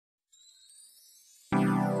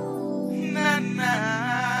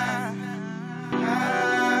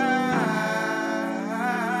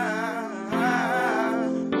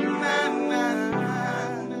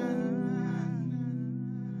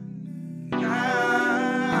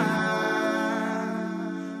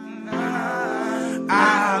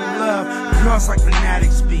Girls like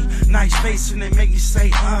fanatics be nice face and they make me say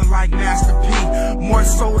like Master P. More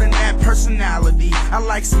so than that personality. I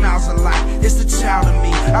like smiles a lot, it's the child in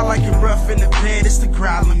me. I like it rough in the bed, it's the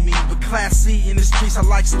growl in me. But classy in the streets, I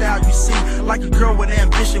like style, you see. Like a girl with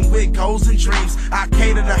ambition, with goals and dreams. I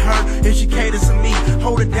cater to her if she caters to me.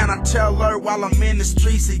 Hold it down, I tell her while I'm in the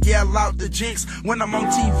streets and yell out the jinx when I'm on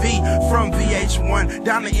TV. From VH1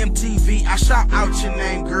 down to MTV, I shout out your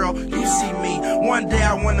name, girl, you see me. One day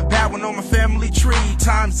I want a bad one on my family tree.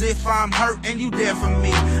 Times if I'm hurt and you there for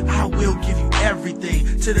me, I will give you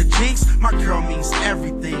everything. To the jinx, my girl means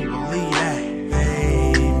everything, believe that.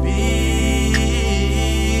 Baby,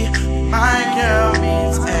 my girl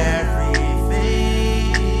means everything.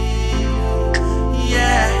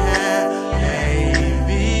 Yeah,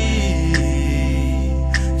 baby,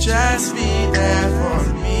 just be there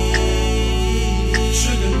for me.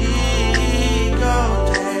 Sugar,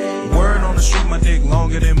 go day. Word on the street, my dick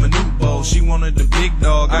longer than my new bow. She wanted the big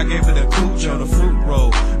dog, I gave her the Cujo, the fruit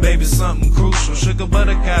roll. Baby, something crucial. Sugar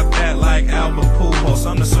butter got fat like Albert Pujols.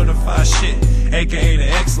 I'm the certified shit, aka the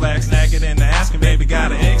X-Lax. Nagging and asking, baby,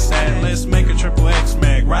 got an X-Sat. Let's make a triple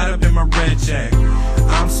X-Mag, right up in my red jack.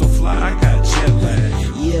 I'm so fly, I got jet lag.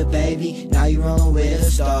 Yeah, baby, now you rolling with a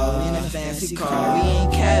star in a fancy car. We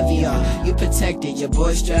ain't caviar, you protected, your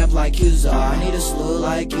boy strapped like you are. I need a slew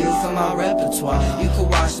like you for my repertoire. You could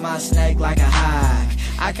wash my snake like a hike.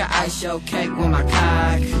 I can ice your cake with my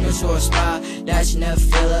cock. No short spot that you never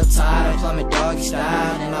feel uptight. I plummet doggy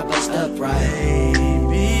style and I bust upright.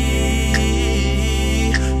 Baby,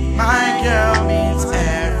 my girl means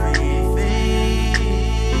everything.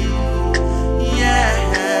 Yeah,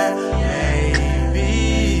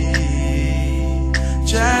 baby,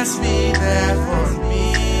 just be there for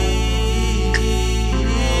me.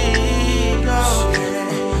 Go.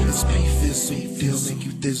 Let's pay fizzle, feel make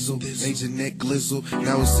you thizzle, major neck glizzle.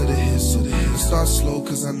 Now it's to the hizzle. Start slow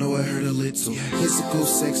cause I know it hurt a little. Physical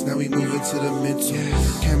sex, now we move into the mental.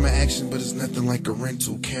 Camera action, but it's nothing like a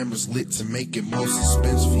rental. Cameras lit to make it more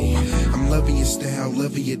suspenseful. I'm loving your style,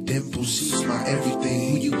 loving your dimples. She's my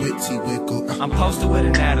everything. Who you with, T-Wickle? I'm posted with a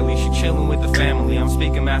Natalie, she chillin' with the family. I'm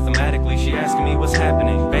speaking mathematically, she asking me what's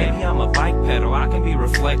happening. Baby, I'm a bike pedal, I can be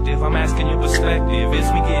reflective. I'm asking your perspective, is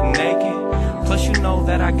we getting naked? Plus you know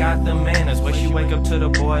that I got the manners. Where she wake up to the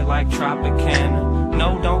boy like Tropicana.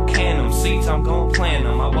 No, don't can them, seats I'm gon' plan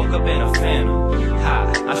them. I woke up in a phantom.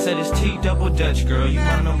 Hi, I said it's T double Dutch girl. You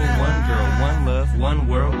my number one girl, one love, one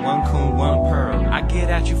world, one coon, one pearl. I get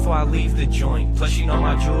at you before I leave the joint. Plus you know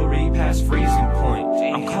my jewelry past freezing point.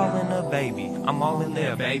 I'm calling her baby, I'm all in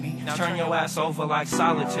there baby. Turn your ass over like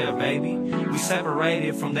solitaire baby. We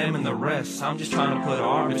separated from them and the rest. I'm just trying to put an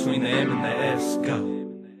R between the M and the S. Go.